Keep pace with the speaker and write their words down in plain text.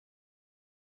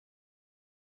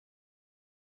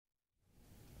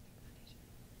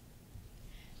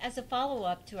As a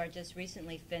follow-up to our just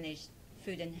recently finished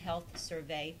Food and Health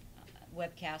Survey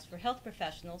webcast for health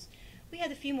professionals, we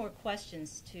had a few more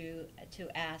questions to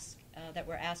ask that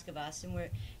were asked of us,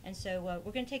 and so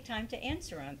we're going to take time to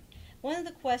answer them. One of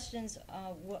the questions,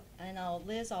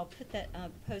 Liz, I'll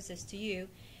pose this to you,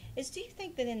 is do you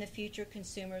think that in the future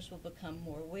consumers will become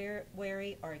more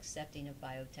wary or accepting of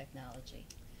biotechnology?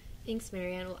 Thanks,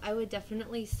 Marianne. Well, I would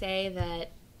definitely say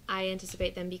that I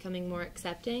anticipate them becoming more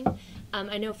accepting.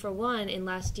 I know for one, in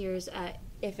last year's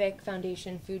IFIC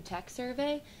Foundation Food Tech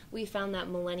Survey, we found that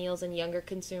millennials and younger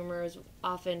consumers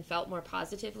often felt more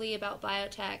positively about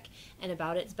biotech and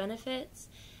about its benefits.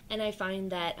 And I find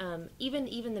that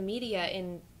even the media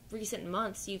in recent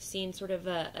months, you've seen sort of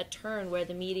a turn where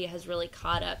the media has really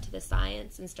caught up to the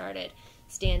science and started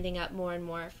standing up more and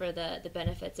more for the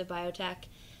benefits of biotech.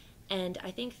 And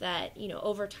I think that,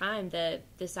 over time,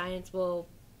 the science will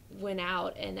win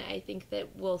out, and I think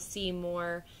that we'll see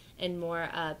more and more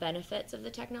benefits of the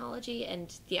technology,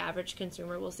 and the average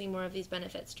consumer will see more of these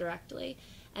benefits directly.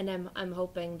 And I'm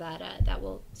hoping that that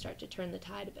will start to turn the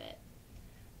tide a bit.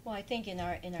 Well, I think in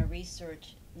our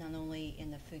research, not only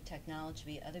in the food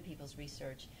technology, but other people's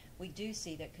research, we do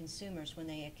see that consumers, when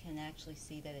they can actually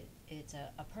see that it's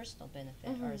a personal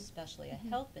benefit, or especially a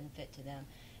health benefit to them,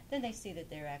 then they see that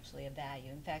they're actually a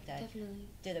value. In fact, I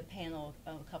did a panel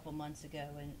a couple months ago,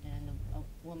 and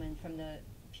a woman from the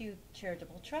Pew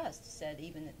Charitable Trust said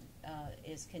even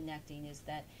is connecting, is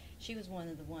that she was one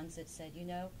of the ones that said,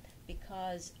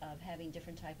 because of having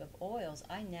different type of oils,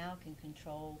 I now can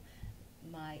control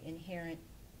my inherent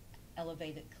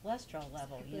elevated cholesterol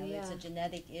level. It's a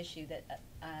genetic issue that,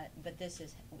 but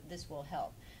this will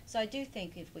help. So I do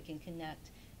think if we can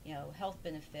connect, health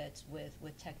benefits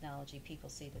with technology, people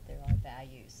see that there are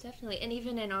values. Definitely, and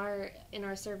even in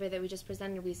our survey that we just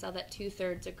presented, we saw that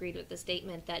 2/3 agreed with the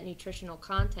statement that nutritional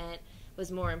content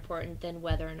was more important than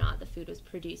whether or not the food was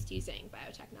produced using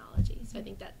biotechnology. So I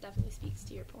think that definitely speaks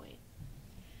to your point.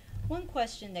 One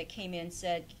question that came in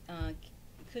said,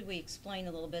 could we explain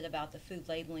a little bit about the food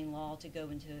labeling law to go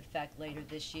into effect later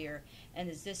this year, and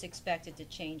is this expected to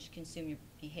change consumer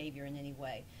behavior in any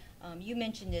way? You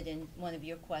mentioned it in one of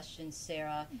your questions,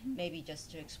 Sarah, maybe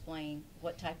just to explain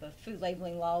what type of food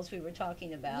labeling laws we were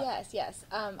talking about. Yes.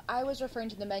 I was referring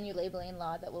to the menu labeling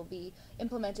law that will be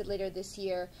implemented later this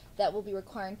year, that will be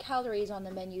requiring calories on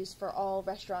the menus for all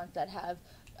restaurants that have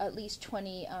at least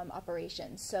 20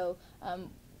 operations. So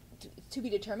to be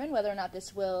determined whether or not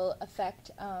this will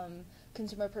affect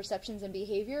consumer perceptions and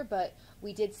behavior, but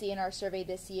we did see in our survey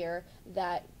this year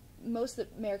that most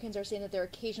Americans are saying that they're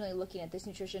occasionally looking at this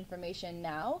nutrition information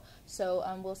now, so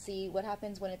we'll see what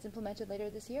happens when it's implemented later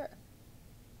this year.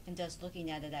 And does looking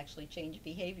at it actually change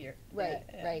behavior? Right.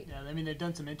 Yeah, I mean, they've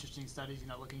done some interesting studies,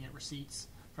 looking at receipts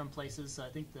from places. So I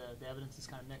think the evidence is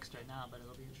kind of mixed right now, but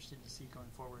it'll be interesting to see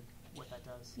going forward what that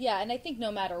does. Yeah, and I think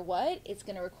no matter what, it's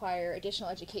going to require additional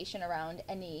education around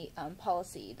any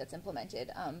policy that's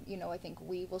implemented. I think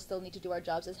we will still need to do our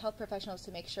jobs as health professionals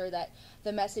to make sure that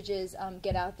the messages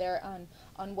get out there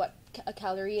on what a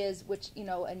calorie is, which,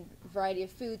 and variety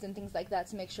of foods and things like that,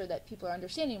 to make sure that people are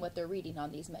understanding what they're reading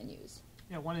on these menus.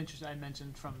 Yeah, one interest I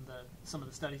mentioned from some of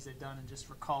the studies they've done, and just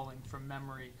recalling from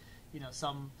memory,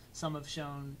 some have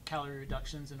shown calorie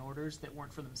reductions in orders that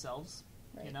weren't for themselves,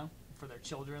 right. For their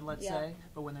children, let's say,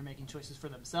 but when they're making choices for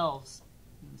themselves,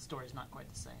 the story's not quite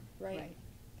the same. Right.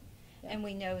 Yeah. And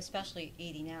we know, especially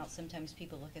eating out, sometimes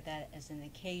people look at that as an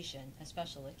occasion, a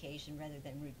special occasion, rather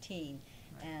than routine,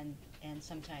 right. and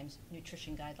sometimes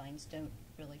nutrition guidelines don't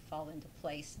really fall into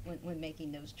place when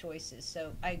making those choices.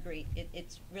 So I agree,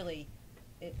 it's really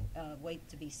wait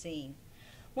to be seen.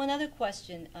 One other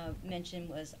question mentioned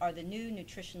was, are the new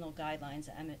nutritional guidelines,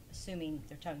 I'm assuming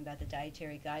they're talking about the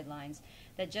dietary guidelines,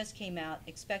 that just came out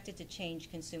expected to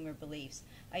change consumer beliefs,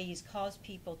 i.e. cause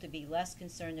people to be less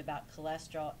concerned about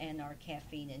cholesterol and our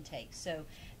caffeine intake? So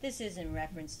this is in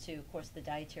reference to, of course, the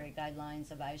Dietary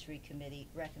Guidelines Advisory Committee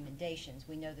recommendations.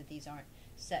 We know that these aren't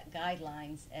set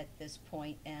guidelines at this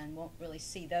point and won't really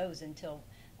see those until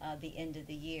the end of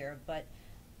the year. But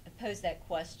I pose that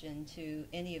question to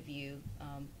any of you.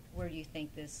 Where do you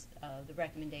think the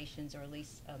recommendations, or at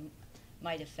least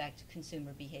might affect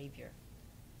consumer behavior?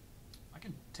 I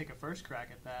can take a first crack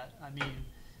at that. I mean,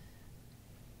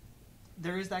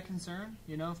 there is that concern,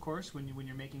 of course, when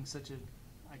you're making such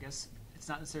I guess it's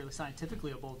not necessarily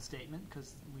scientifically a bold statement,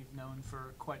 because we've known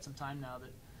for quite some time now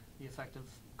that the effect of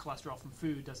cholesterol from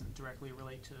food doesn't directly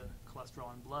relate to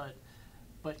cholesterol in blood,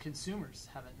 but consumers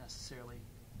haven't necessarily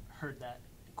heard that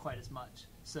quite as much.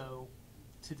 So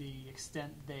to the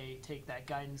extent they take that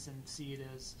guidance and see it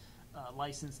as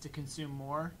license to consume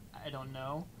more, I don't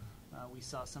know. We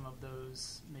saw some of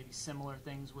those maybe similar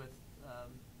things with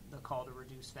the call to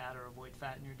reduce fat or avoid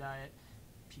fat in your diet.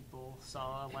 People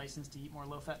saw a license to eat more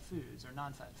low-fat foods or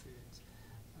non-fat foods.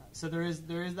 So there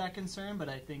is that concern, but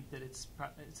I think that it's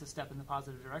a step in the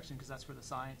positive direction because that's where the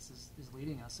science is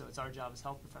leading us. So it's our job as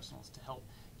health professionals to help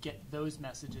get those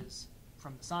messages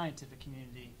from the scientific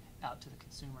community out to the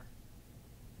consumer.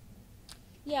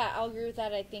 Yeah, I'll agree with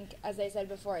that. I think, as I said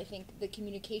before, I think the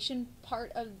communication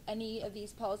part of any of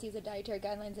these policies, the dietary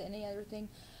guidelines, and any other thing,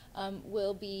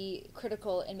 will be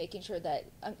critical in making sure that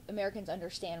Americans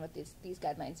understand what these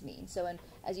guidelines mean. So, and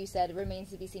as you said, it remains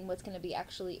to be seen what's going to be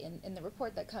actually in the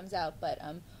report that comes out, but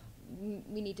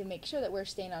we need to make sure that we're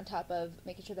staying on top of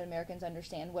making sure that Americans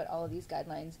understand what all of these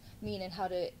guidelines mean and how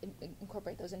to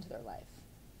incorporate those into their life.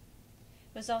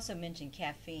 It was also mentioned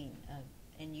caffeine,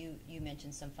 and you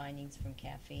mentioned some findings from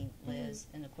caffeine, Liz,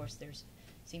 and of course there's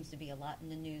seems to be a lot in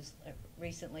the news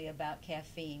recently about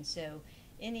caffeine. So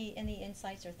any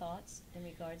insights or thoughts in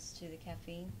regards to the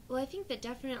caffeine? Well, I think that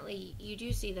definitely you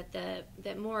do see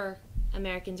that more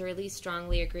Americans are at least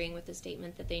strongly agreeing with the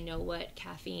statement that they know what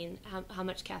caffeine, how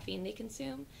much caffeine they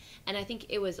consume, and I think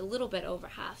it was a little bit over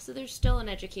half. So there's still an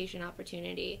education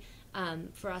opportunity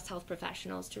for us health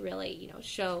professionals to really,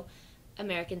 show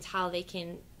Americans how they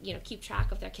can, keep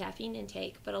track of their caffeine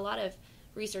intake. But a lot of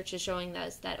research is showing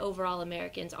us that overall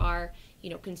Americans are,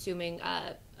 consuming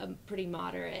a pretty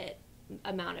moderate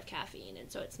amount of caffeine,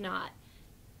 and so it's not.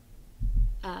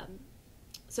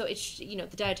 So it's the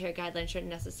dietary guidelines shouldn't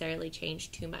necessarily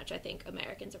change too much. I think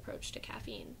Americans' approach to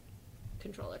caffeine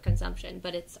control or consumption,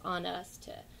 but it's on us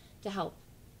to help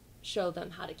show them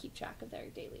how to keep track of their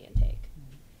daily intake.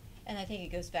 And I think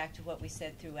it goes back to what we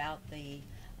said throughout the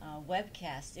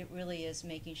webcast. It really is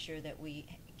making sure that we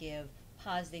give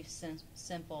positive,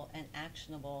 simple, and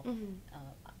actionable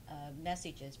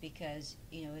messages, because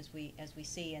as we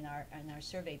see in our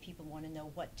survey, people want to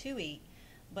know what to eat,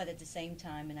 but at the same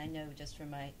time, and I know just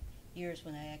from my years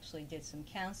when I actually did some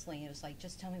counseling, it was like,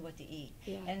 just tell me what to eat.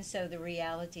 Yeah. And so the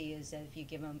reality is that if you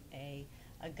give them a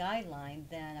guideline,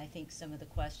 then I think some of the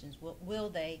questions will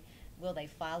they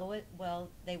follow it? Well,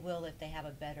 they will if they have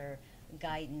a better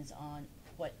guidance on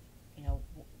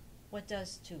what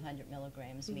does 200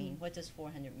 milligrams mean? What does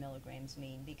 400 milligrams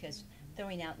mean? Because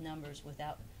throwing out numbers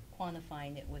without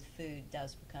quantifying it with food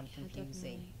does become confusing.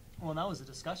 Definitely. Well, and that was a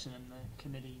discussion in the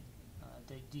committee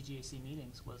DGAC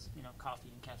meetings was,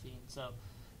 coffee and caffeine. So,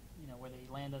 where they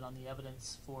landed on the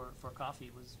evidence for coffee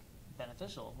was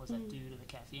beneficial. Was that due to the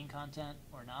caffeine content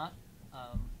or not?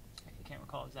 I can't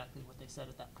recall exactly what they said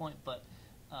at that point, but,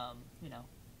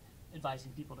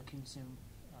 advising people to consume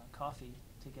coffee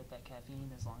to get that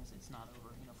caffeine, as long as it's not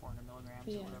over 400 milligrams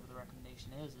or whatever the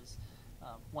recommendation is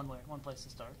one place to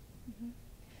start.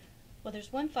 Well,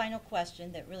 there's one final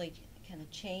question that really kind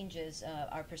of changes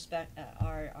our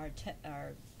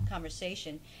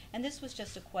conversation, and this was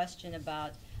just a question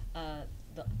about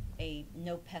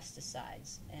no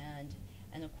pesticides,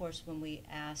 and of course when we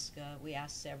asked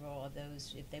several of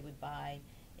those if they would buy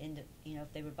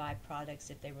if they would buy products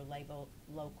if they were labeled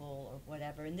local or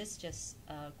whatever. And this just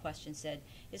question said,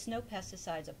 is no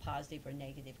pesticides a positive or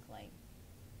negative claim?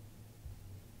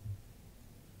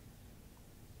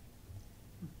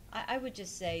 I would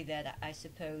just say that I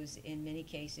suppose in many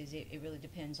cases it really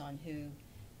depends on who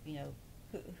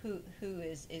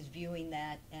is viewing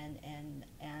that, and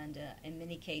in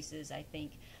many cases I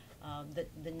think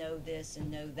the know this and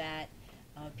know that.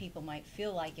 People might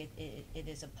feel like it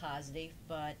is a positive,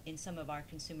 but in some of our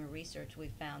consumer research we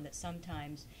found that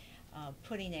sometimes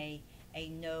putting a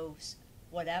no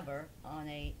whatever on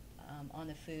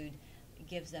the food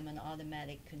gives them an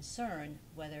automatic concern,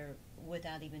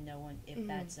 without even knowing if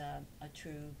that's a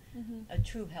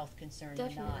true health concern or not.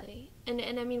 Definitely.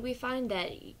 And I mean, we find that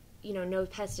no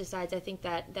pesticides, I think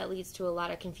that leads to a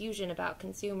lot of confusion about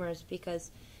consumers,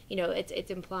 because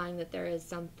it's implying that there is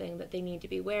something that they need to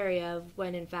be wary of,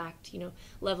 when in fact,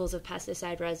 levels of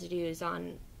pesticide residues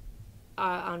on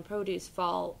produce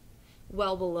fall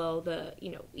well below the,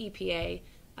 EPA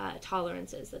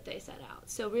tolerances that they set out.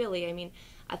 So really, I mean,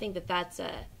 I think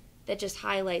that just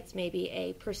highlights maybe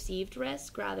a perceived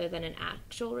risk rather than an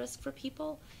actual risk for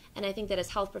people. And I think that as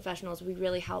health professionals, we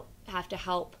really have to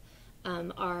help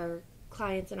our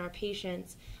clients and our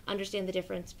patients understand the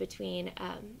difference between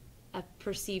a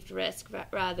perceived risk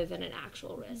rather than an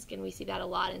actual risk. And we see that a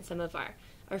lot in some of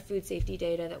our food safety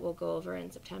data that we'll go over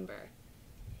in September.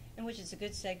 And which is a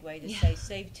good segue to say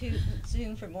stay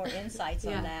tuned for more insights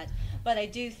on that. But I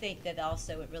do think that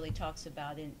also it really talks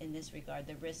about in this regard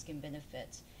the risk and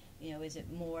benefits. Is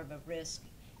it more of a risk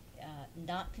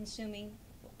not consuming,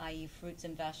 i.e. fruits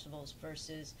and vegetables,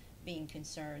 versus being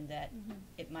concerned that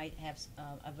it might have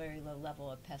a very low level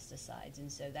of pesticides,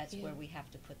 and so that's where we have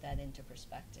to put that into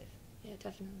perspective. Yeah,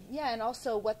 definitely. Yeah, and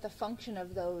also what the function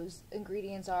of those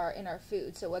ingredients are in our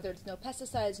food. So whether it's no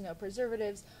pesticides, no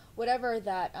preservatives, whatever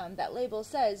that that label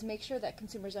says, make sure that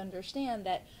consumers understand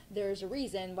that there's a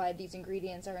reason why these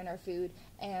ingredients are in our food,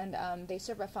 and they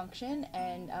serve a function,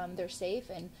 and they're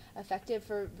safe and effective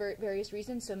for various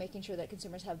reasons. So making sure that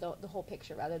consumers have the whole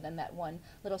picture rather than that one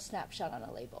little snapshot on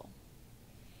a label.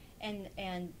 And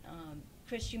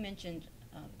Chris, you mentioned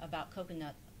about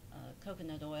coconut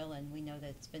oil, and we know that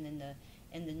it's been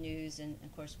in the news, and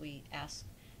of course we asked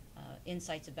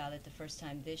insights about it the first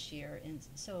time this year. And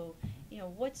so,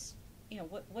 what's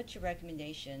your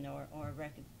recommendation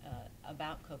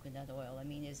about coconut oil? I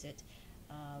mean, is it?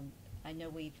 I know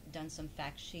we've done some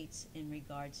fact sheets in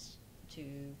regards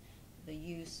to the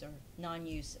use or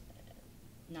non-use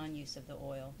of the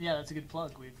oil. Yeah, that's a good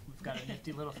plug. We've got a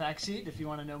nifty little fact sheet. If you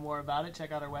want to know more about it,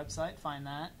 check out our website, find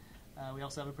that. We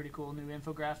also have a pretty cool new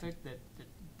infographic that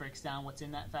breaks down what's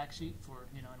in that fact sheet for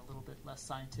in a little bit less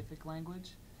scientific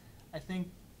language. I think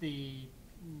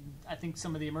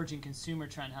some of the emerging consumer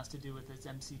trend has to do with its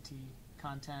MCT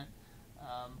content,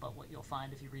 but what you'll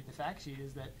find if you read the fact sheet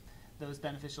is that those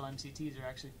beneficial MCTs are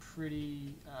actually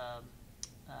pretty.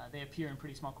 They appear in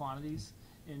pretty small quantities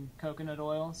in coconut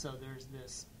oil, so there's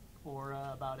this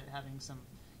aura about it having some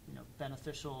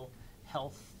beneficial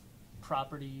health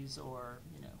properties, or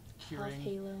curing, health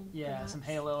halo, perhaps. Some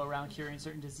halo around curing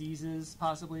certain diseases.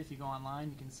 Possibly, if you go online,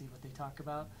 you can see what they talk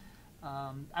about.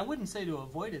 I wouldn't say to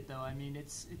avoid it, though. I mean,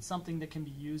 it's something that can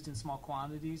be used in small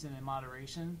quantities and in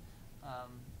moderation.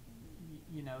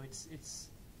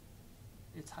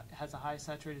 It has a high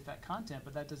saturated fat content,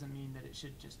 but that doesn't mean that it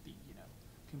should just be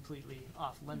completely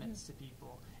off limits to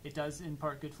people. It does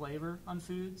impart good flavor on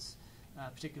foods,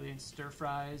 particularly in stir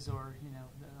fries or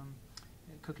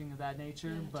cooking of that nature.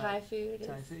 Yeah, but Thai food.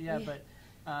 But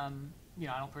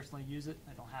I don't personally use it.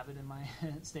 I don't have it in my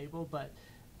stable, but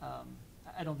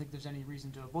I don't think there's any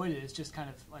reason to avoid it. It's just kind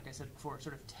of, like I said before,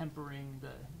 sort of tempering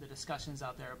the discussions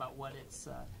out there about what it's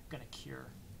going to cure.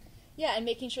 Yeah, and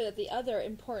making sure that the other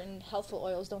important healthful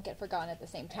oils don't get forgotten at the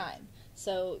same time.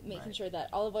 So making sure that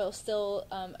olive oil is still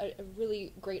a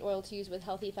really great oil to use with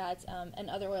healthy fats, and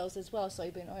other oils as well,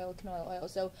 soybean oil, canola oil.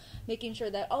 So making sure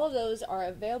that all of those are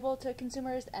available to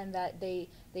consumers and that they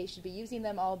should be using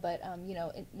them all, but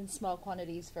in small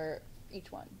quantities for each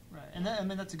one. Right,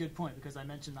 and that's a good point, because I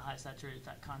mentioned the high saturated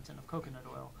fat content of coconut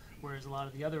oil, whereas a lot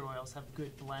of the other oils have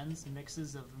good blends and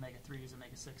mixes of omega-3s,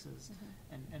 omega-6s,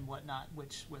 and whatnot,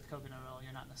 which with coconut oil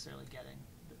you're not necessarily getting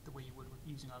the way you would with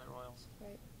using other oils.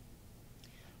 Right.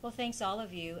 Well, thanks all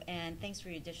of you, and thanks for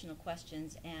your additional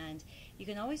questions. And you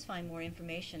can always find more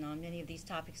information on many of these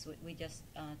topics we just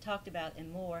talked about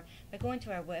and more by going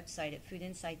to our website at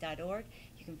foodinsight.org.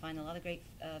 You can find a lot of great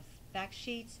fact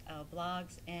sheets,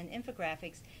 blogs, and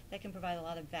infographics that can provide a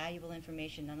lot of valuable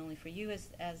information, not only for you as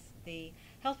the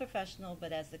health professional,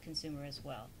 but as the consumer as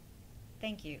well.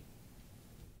 Thank you.